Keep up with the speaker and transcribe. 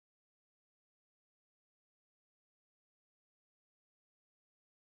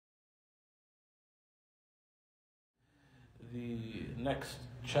the next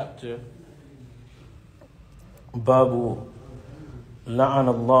chapter, Babu La'ana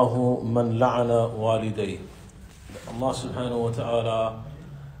Allahu man la'ana waliday. Allah subhanahu wa ta'ala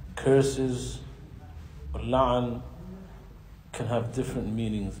curses, or la'an can have different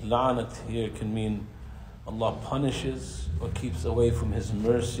meanings. La'anat here can mean Allah punishes or keeps away from His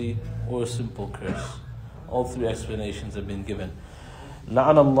mercy, or a simple curse. All three explanations have been given.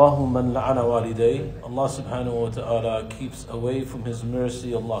 La'ana Allahu man la'ana waliday. Allah subhanahu wa ta'ala keeps away from His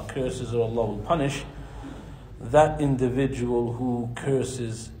mercy. Allah curses, or Allah will punish that individual who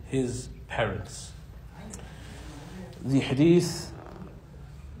curses his parents. The hadith,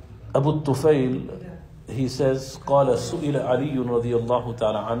 Abu Tufail, he says, قال سئل علي رضي الله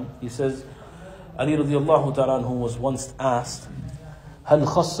تعالى عنه. He says, Ali رضي الله تعالى عنه was once asked, هل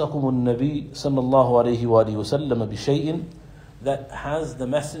خصكم النبي صلى الله عليه وآله وسلم بشيء, that has the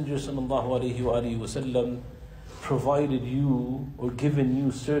Messenger صلى الله عليه وآله وسلم provided you or given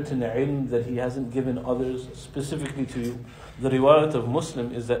you certain ilm that he hasn't given others, specifically to you. The riwayat of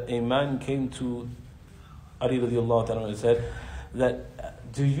Muslim is that a man came to Ali radiallahu ta'ala and said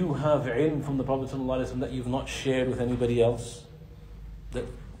that, do you have ilm from the Prophet sallallahu alaihi wasallam that you've not shared with anybody else? That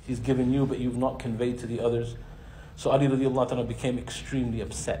he's given you but you've not conveyed to the others. So Ali radiallahu ta'ala became extremely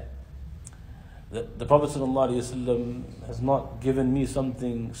upset. That the Prophet sallallahu alaihi wasallam has not given me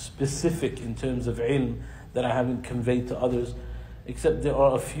something specific in terms of ilm that I haven't conveyed to others, except there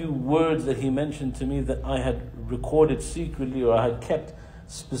are a few words that he mentioned to me that I had recorded secretly, or I had kept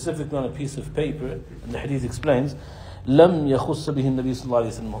specifically on a piece of paper. And the hadith explains, لم يخص به النبي صلى الله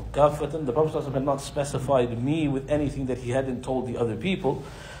عليه وسلم كافة. The Prophet ﷺ had not specified me with anything that he hadn't told the other people.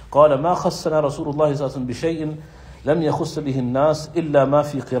 قال ما خصنا رسول الله صلى الله عليه وسلم بشيء لم يخص به الناس إلا ما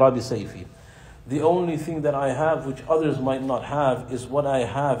في قراب سيفي. The only thing that I have which others might not have is what I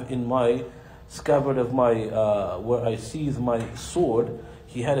have in my scabbard of my, where I sheathe my sword.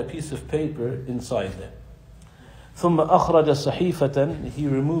 He had a piece of paper inside there. ثم أخرج صحيفة. He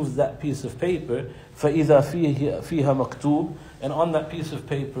removed that piece of paper. فإذا فيها مكتوب. And on that piece of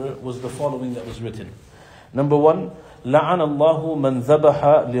paper was the following that was written. Number 1, لعن الله من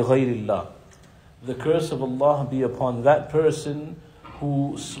ذبح لغير الله. The curse of Allah be upon that person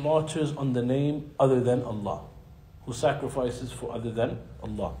who slaughters on the name other than Allah, who sacrifices for other than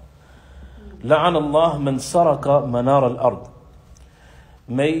Allah. لعن الله من سرق منار الأرض.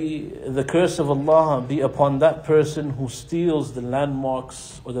 May the curse of Allah be upon that person who steals the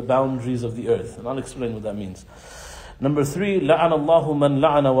landmarks or the boundaries of the earth. And I'll explain what that means. Number 3, لعن الله من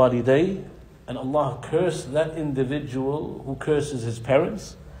لعن والديه. And Allah cursed that individual who curses his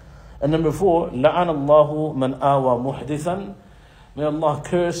parents. And number 4, لعن الله من آوى محدثا. May Allah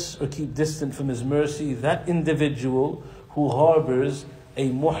curse or keep distant from His mercy that individual who harbors a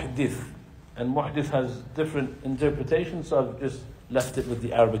muhdith. And muhdith has different interpretations, so I've just left it with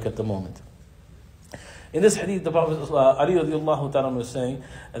the Arabic at the moment. In this hadith, the Prophet Ali radiallahu ta'ala was saying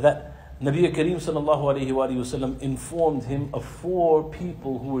that Nabi Kareem sallallahu alayhi wa sallam informed him of 4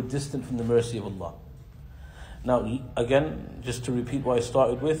 people who were distant from the mercy of Allah. Now, again, just to repeat what I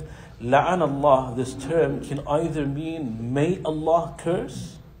started with, la'an Allah, this term can either mean may Allah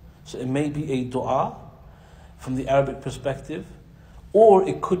curse, so it may be a dua from the Arabic perspective, or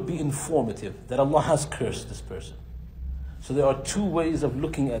it could be informative, that Allah has cursed this person. So there are 2 ways of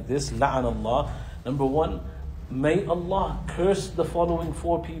looking at this, la'an Allah. Number 1, may Allah curse the following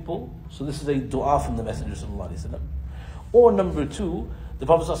 4 people. So this is a dua from the Messenger sallallahu alaihi wasallam. Or number 2, the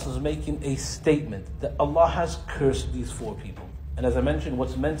Prophet sallallahu alaihi wasallam is making a statement that Allah has cursed these 4 people. And as I mentioned,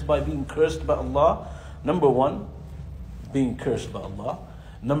 what's meant by being cursed by Allah, number 1, being cursed by Allah.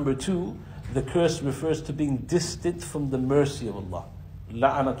 Number 2, the curse refers to being distant from the mercy of Allah.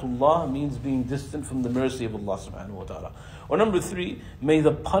 La'anatullah means being distant from the mercy of Allah subhanahu wa ta'ala. Or number 3, may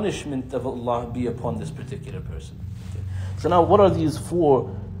the punishment of Allah be upon this particular person. Okay. So now what are these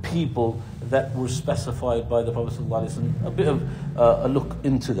 4 people that were specified by the Prophet sallallahu alaihi wasallam? A bit of a look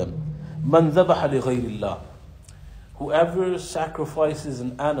into them. Man dhabaha li ghayrillah. Whoever sacrifices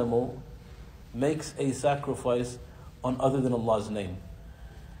an animal makes a sacrifice on other than Allah's name.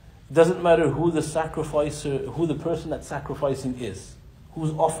 It doesn't matter who the sacrificer, who the person that's sacrificing is, who's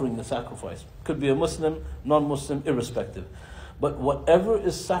offering the sacrifice. Could be a Muslim, non-Muslim, irrespective. But whatever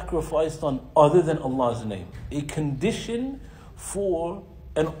is sacrificed on other than Allah's name, a condition for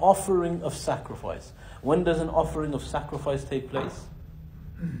an offering of sacrifice. When does an offering of sacrifice take place?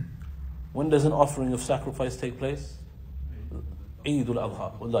 When does an offering of sacrifice take place? Eid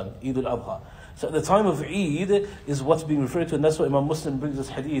al-Adha. Well done. Eid al-Adha. So at the time of Eid is what's being referred to, and that's why Imam Muslim brings this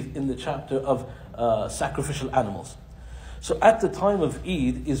hadith in the chapter of sacrificial animals. So at the time of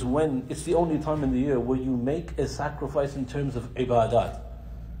Eid is when, it's the only time in the year where you make a sacrifice in terms of ibadat.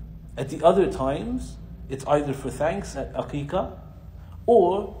 At the other times, it's either for thanks at Aqiqah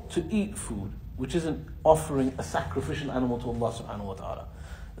or to eat food, which isn't offering a sacrificial animal to Allah subhanahu wa ta'ala.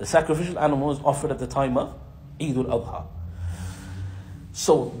 The sacrificial animal is offered at the time of Eid al-Adha.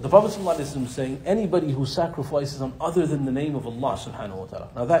 So the Prophet ﷺ is saying, anybody who sacrifices on other than the name of Allah subhanahu wa ta'ala.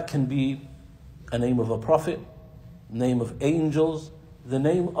 Now that can be a name of a prophet, name of angels, the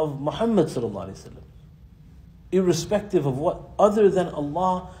name of Muhammad sallallahu alaihi wasallam. Irrespective of what other than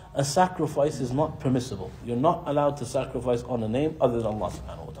Allah, a sacrifice is not permissible. You're not allowed to sacrifice on a name other than Allah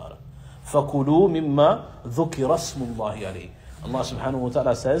subhanahu wa ta'ala. فَكُلُوا مِمَّا ذُكِرَ اسْمُ اللَّهِ عَلَيْهِ. Allah subhanahu wa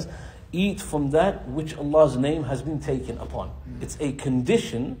ta'ala says, eat from that which Allah's name has been taken upon. It's a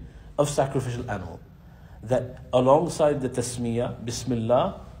condition of sacrificial animal. That alongside the tasmiyah,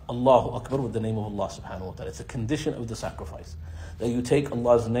 Bismillah, Allahu Akbar, with the name of Allah subhanahu wa ta'ala. It's a condition of the sacrifice. That you take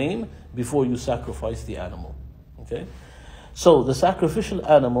Allah's name before you sacrifice the animal. Okay? So the sacrificial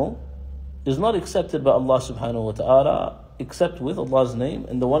animal is not accepted by Allah subhanahu wa ta'ala except with Allah's name,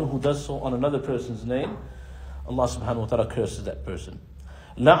 and the one who does so on another person's name, Allah subhanahu wa ta'ala curses that person.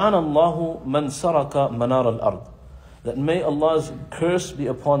 لَعَنَ اللَّهُ مَنْ سَرَكَ مَنَارَ الْأَرْضِ. That may Allah's curse be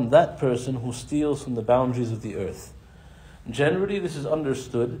upon that person who steals from the boundaries of the earth. Generally, this is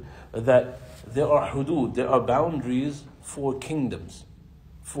understood that there are hudud, there are boundaries for kingdoms,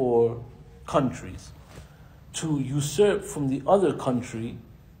 for countries. To usurp from the other country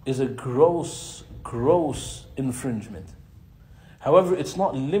is a gross infringement. However, it's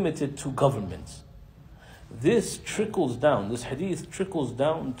not limited to governments. This trickles down, this hadith trickles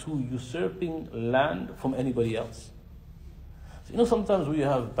down to usurping land from anybody else. So, sometimes we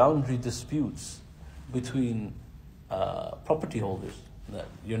have boundary disputes between property holders. That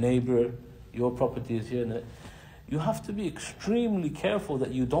your neighbor, your property is here. And you have to be extremely careful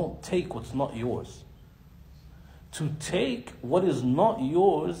that you don't take what's not yours. To take what is not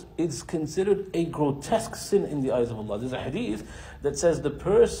yours is considered a grotesque sin in the eyes of Allah. There's a hadith that says the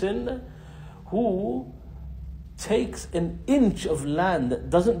person who takes an inch of land that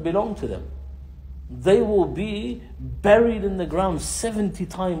doesn't belong to them, they will be buried in the ground 70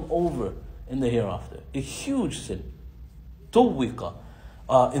 times over in the hereafter. A huge sin. Tuwika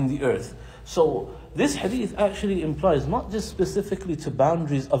in the earth. So this hadith actually implies not just specifically to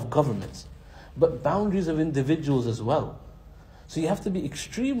boundaries of governments, but boundaries of individuals as well. So you have to be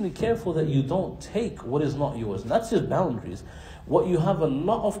extremely careful that you don't take what is not yours. And that's just boundaries. What you have a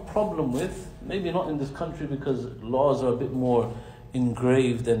lot of problem with, maybe not in this country because laws are a bit more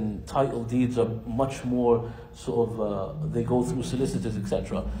engraved and title deeds are much more they go through solicitors,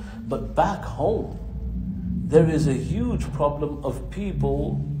 etc. But back home, there is a huge problem of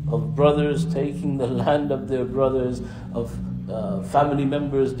people, of brothers taking the land of their brothers, of family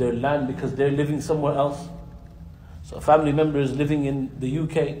members, their land, because they're living somewhere else. So a family member is living in the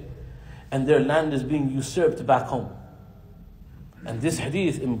UK and their land is being usurped back home. And this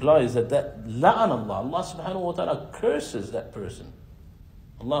hadith implies that la'an Allah subhanahu wa ta'ala curses that person.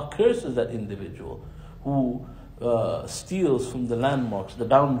 Allah curses that individual who steals from the landmarks, the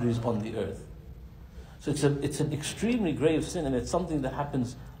boundaries on the earth. So it's an extremely grave sin, and it's something that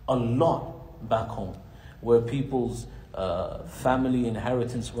happens a lot back home, where people's family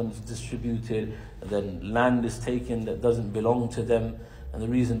inheritance, when it's distributed, then land is taken that doesn't belong to them. And the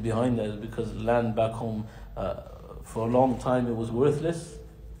reason behind that is because land back home, for a long time it was worthless,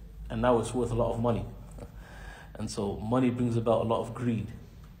 and now it's worth a lot of money. And so money brings about a lot of greed.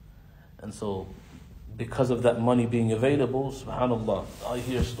 And so because of that money being available, subhanAllah, I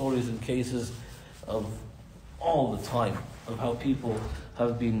hear stories and cases of all the time of how people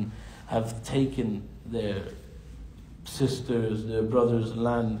have taken their sisters, their brothers'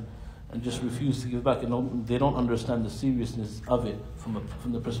 land and just refuse to give back. And they don't understand the seriousness of it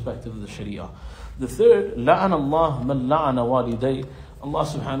from the perspective of the Sharia. The third, لَعَنَ اللَّهُ مَنْ لَعَنَ وَالِدَيْهِ. Allah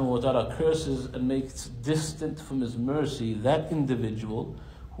subhanahu wa ta'ala curses and makes distant from His mercy that individual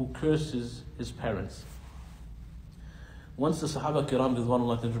who curses his parents. Once the Sahaba Kiram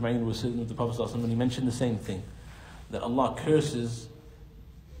ridwanullahi ajma'in were sitting with the Prophet ﷺ, and he mentioned the same thing, that Allah curses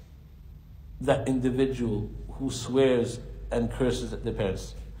that individual who swears and curses at their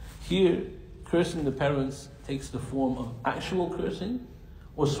parents. Here, cursing the parents takes the form of actual cursing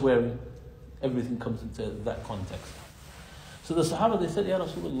or swearing. Everything comes into that context. So the Sahaba, they said, Ya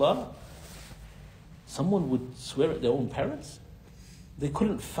Rasulullah, someone would swear at their own parents? They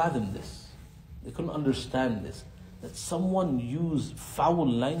couldn't fathom this. They couldn't understand this. That someone used foul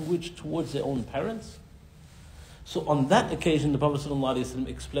language towards their own parents. So on that occasion, the Prophet ﷺ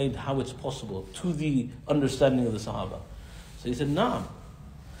explained how it's possible to the understanding of the Sahaba. So he said, Naam.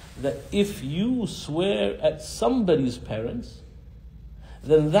 That if you swear at somebody's parents,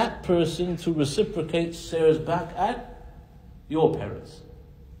 then that person to reciprocate swears back at your parents.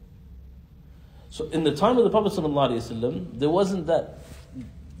 So in the time of the Prophet ﷺ, there wasn't that,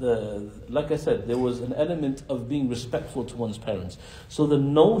 like I said, there was an element of being respectful to one's parents. So the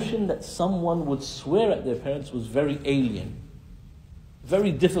notion that someone would swear at their parents was very alien,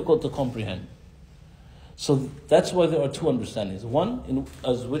 very difficult to comprehend. So that's why there are two understandings. One,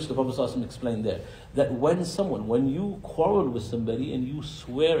 as which the Prophet ﷺ explained there, that when you quarrel with somebody and you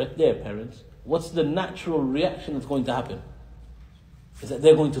swear at their parents, what's the natural reaction that's going to happen? Is that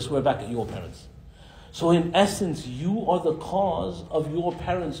they're going to swear back at your parents. So in essence, you are the cause of your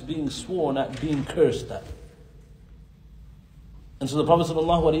parents being sworn at, being cursed at. And so the Prophet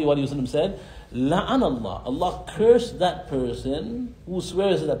ﷺ said, La'an Allah, Allah cursed that person who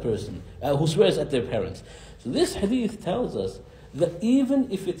swears at that person, who swears at their parents. So this hadith tells us that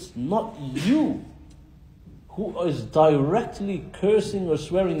even if it's not you who is directly cursing or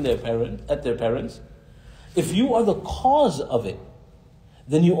swearing at their parents, if you are the cause of it,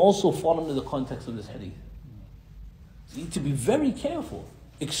 then you also fall under the context of this hadith. So you need to be very careful,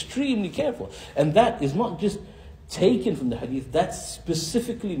 extremely careful. And that is not just taken from the hadith, that's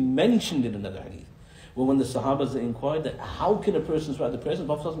specifically mentioned in another hadith. Well, when the Sahabas inquired that how can a person swear at the parents, the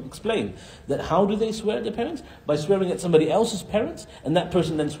Prophet explained that how do they swear at their parents? By swearing at somebody else's parents, and that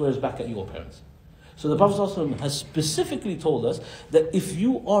person then swears back at your parents. So the Prophet has specifically told us that if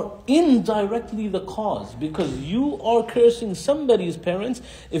you are indirectly the cause, because you are cursing somebody's parents,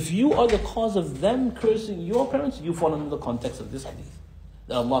 if you are the cause of them cursing your parents, you fall under the context of this hadith,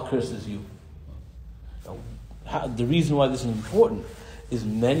 that Allah curses you. Now, the reason why this is important is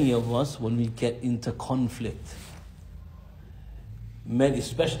many of us, when we get into conflict,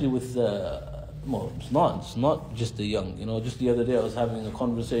 especially with it's not just the young. Just the other day I was having a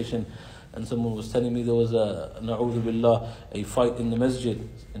conversation and someone was telling me there was na'udhu billah, a fight in the masjid,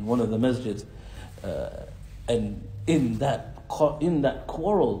 in one of the masjids, and in that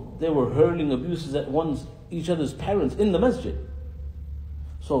quarrel, they were hurling abuses at each other's parents in the masjid.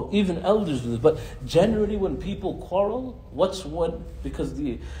 So even elders do this. But generally when people quarrel, what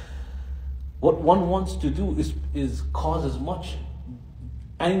one wants to do is cause as much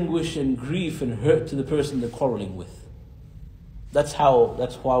anguish and grief and hurt to the person they're quarreling with. That's how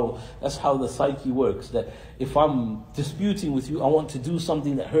the psyche works. That if I'm disputing with you, I want to do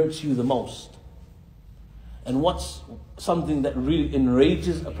something that hurts you the most. And what's something that really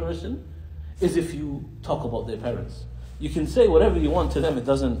enrages a person is if you talk about their parents. You can say whatever you want to them, it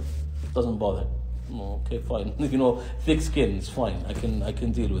doesn't bother. Okay, fine. Thick skin, it's fine. I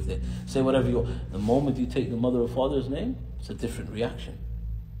can deal with it. Say whatever you want. The moment you take the mother or father's name, it's a different reaction.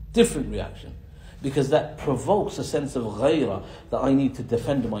 Different reaction. Because that provokes a sense of ghaira, that I need to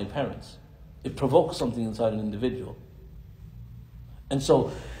defend my parents. It provokes something inside an individual. And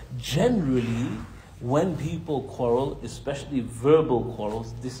so, generally, when people quarrel, especially verbal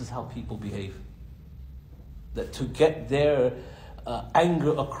quarrels, this is how people behave. That to get their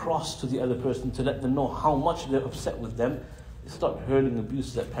anger across to the other person, to let them know how much they're upset with them, they start hurling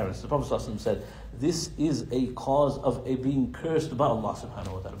abuses at parents. The Prophet ﷺ said, this is a cause of a being cursed by Allah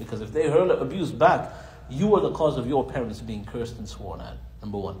subhanahu wa ta'ala. Because if they hurl abuse back, you are the cause of your parents being cursed and sworn at.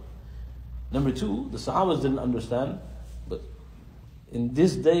 Number one. Number two, the Sahabas didn't understand, but in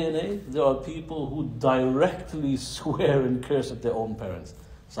this day and age, there are people who directly swear and curse at their own parents.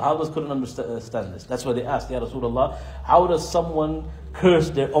 Sahabas couldn't understand this. That's why they asked, Ya Rasulullah, how does someone curse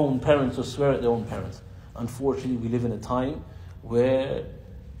their own parents or swear at their own parents? Unfortunately, we live in a time where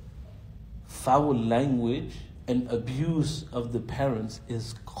foul language and abuse of the parents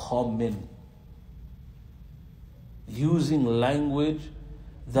is common. Using language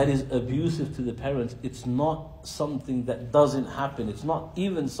that is abusive to the parents, it's not something that doesn't happen. It's not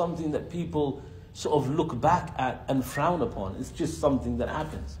even something that people sort of look back at and frown upon. It's just something that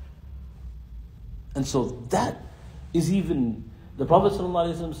happens. And so that is even, the Prophet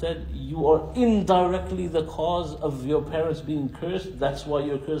ﷺ said, you are indirectly the cause of your parents being cursed. That's why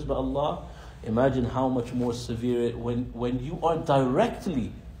you're cursed by Allah. Imagine how much more severe when you are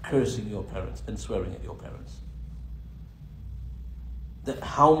directly cursing your parents and swearing at your parents. That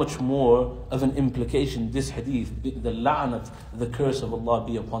how much more of an implication this hadith, the la'nat, the curse of Allah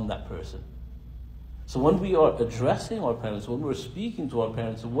be upon that person. So when we are addressing our parents, when we're speaking to our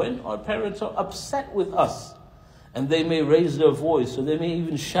parents, when our parents are upset with us, and they may raise their voice, or they may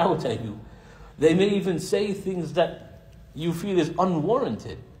even shout at you, they may even say things that you feel is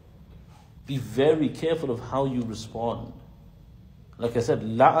unwarranted, be very careful of how you respond. Like I said,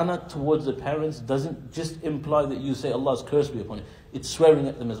 la'ana towards the parents doesn't just imply that you say Allah's curse be upon you. It's swearing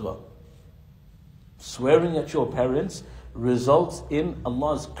at them as well. Swearing at your parents results in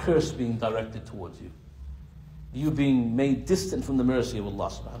Allah's curse being directed towards you. You being made distant from the mercy of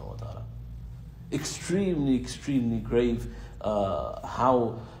Allah subhanahu wa ta'ala. Extremely, extremely grave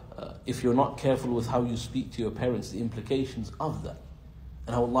if you're not careful with how you speak to your parents, the implications of that.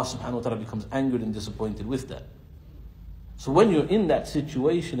 And how Allah subhanahu wa ta'ala becomes angered and disappointed with that. So when you're in that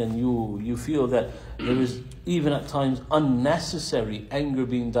situation and you feel that there is even at times unnecessary anger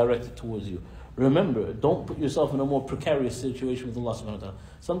being directed towards you, remember, don't put yourself in a more precarious situation with Allah subhanahu wa ta'ala.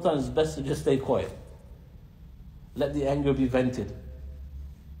 Sometimes it's best to just stay quiet. Let the anger be vented.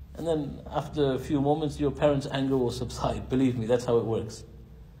 And then after a few moments, your parents' anger will subside. Believe me, that's how it works.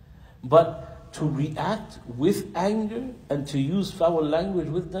 But to react with anger and to use foul language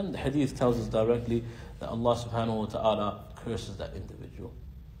with them, the hadith tells us directly that Allah subhanahu wa ta'ala curses that individual.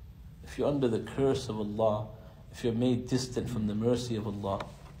 If you're under the curse of Allah, if you're made distant from the mercy of Allah,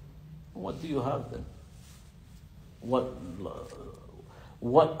 what do you have then? What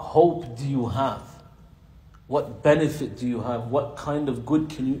hope do you have? What benefit do you have? What kind of good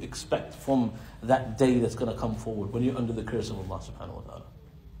can you expect from that day that's going to come forward when you're under the curse of Allah subhanahu wa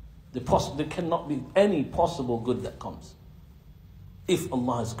ta'ala? There cannot be any possible good that comes if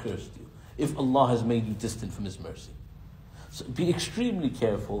Allah has cursed you, if Allah has made you distant from His mercy. So be extremely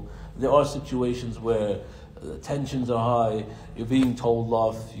careful. There are situations where tensions are high, you're being told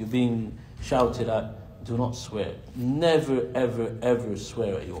off, you're being shouted at. Do not swear. Never, ever, ever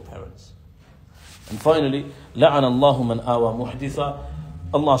swear at your parents. And finally, لَعَنَ اللَّهُ مَنْ آوَى مُحْدِثًا.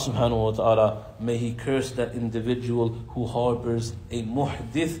 Allah subhanahu wa ta'ala, may He curse that individual who harbors a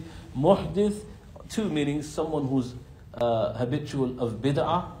muhdith. Muhdith, two meanings: someone who's habitual of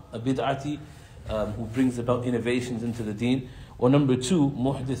bid'ah, a bid'ati, who brings about innovations into the deen. Or number two,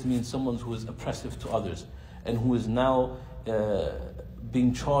 muhdith means someone who is oppressive to others and who is now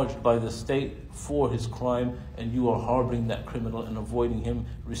being charged by the state for his crime, and you are harboring that criminal and avoiding him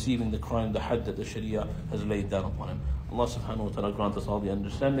receiving the crime, the had that the Sharia has laid down upon him. Allah subhanahu wa ta'ala grant us all the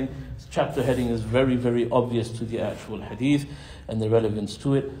understanding. This chapter heading is very, very obvious to the actual hadith and the relevance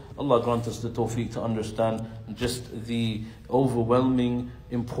to it. Allah grant us the tawfiq to understand just the overwhelming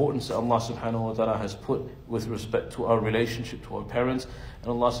importance that Allah subhanahu wa ta'ala has put with respect to our relationship to our parents.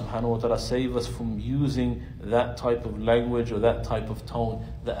 And Allah subhanahu wa ta'ala save us from using that type of language or that type of tone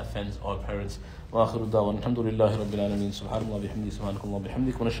that offends our parents. وآخر الدعوة الحمد لله رب العالمين سبحان الله بحمده سبحانك اللهم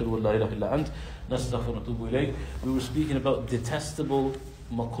بحمدك ونشهد أن لا إله إلا أنت نستغفرك ونتوب إليك. We were speaking about detestable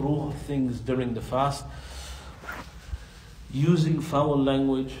makruh things during the fast. Using foul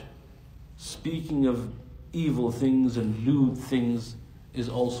language, speaking of evil things and lewd things is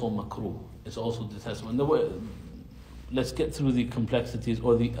also makruh. It's also detestable. And the way, let's get through the complexities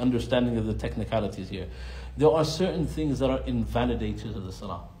or the understanding of the technicalities here. There are certain things that are invalidators of the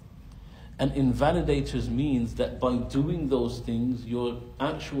salah. And invalidators means that by doing those things, your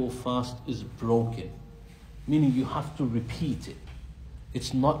actual fast is broken. Meaning you have to repeat it.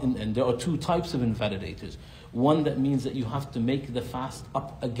 It's not and there are two types of invalidators. One that means that you have to make the fast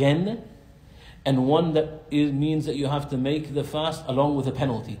up again, and one that means that you have to make the fast along with a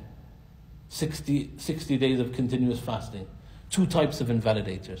penalty. 60 days of continuous fasting. Two types of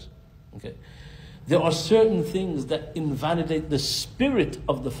invalidators. Okay. There are certain things that invalidate the spirit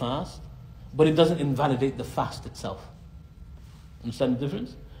of the fast, but it doesn't invalidate the fast itself. Understand the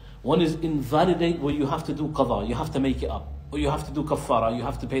difference? One is invalidate where you have to do qadha, you have to make it up. Or you have to do kaffara, you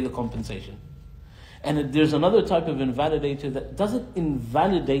have to pay the compensation. And there's another type of invalidator that doesn't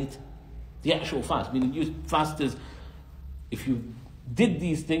invalidate the actual fast. Meaning you fast is, if you did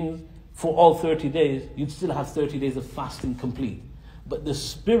these things for all 30 days, you'd still have 30 days of fasting complete. But the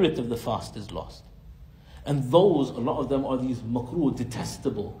spirit of the fast is lost. And those, a lot of them are these makruh,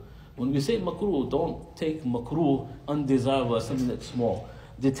 detestable. When we say makruh, don't take makruh, undesirable, as something that's small.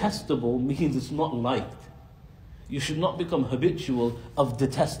 Detestable means it's not liked. You should not become habitual of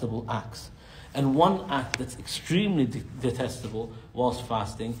detestable acts. And one act that's extremely detestable whilst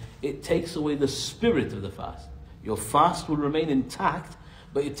fasting, it takes away the spirit of the fast. Your fast will remain intact,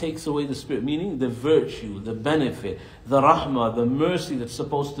 but it takes away the spirit, meaning the virtue, the benefit, the rahmah, the mercy that's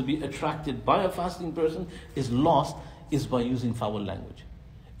supposed to be attracted by a fasting person is lost, is by using foul language,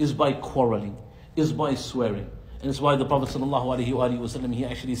 is by quarreling, is by swearing. And it's why the Prophet ﷺ, he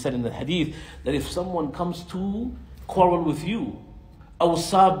actually said in the hadith that if someone comes to quarrel with you, أو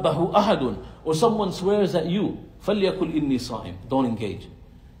صابه أحد, or someone swears at you, فليقل إني صائم, don't engage.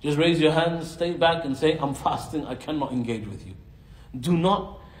 Just raise your hands, stay back and say, I'm fasting, I cannot engage with you. Do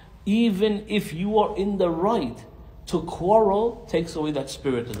not, even if you are in the right To quarrel takes away that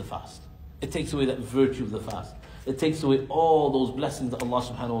spirit of the fast. It takes away that virtue of the fast. It takes away all those blessings that Allah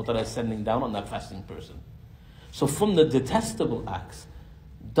subhanahu wa ta'ala is sending down on that fasting person. So from the detestable acts,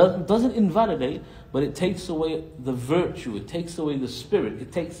 doesn't invalidate, but it takes away the virtue, it takes away the spirit,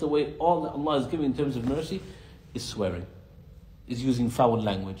 it takes away all that Allah is giving in terms of mercy, is swearing, is using foul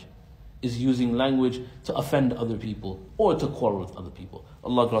language, is using language to offend other people or to quarrel with other people.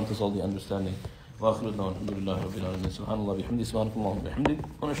 Allah grant us all the understanding. وآخر دعوانا الحمد لله رب العالمين سبحان الله بحمده سبحانك اللهم وبحمدك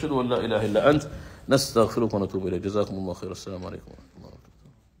ونشهد أن لا إله إلا أنت نستغفرك ونتوب إليك جزاكم الله خير السلام عليكم ورحمة الله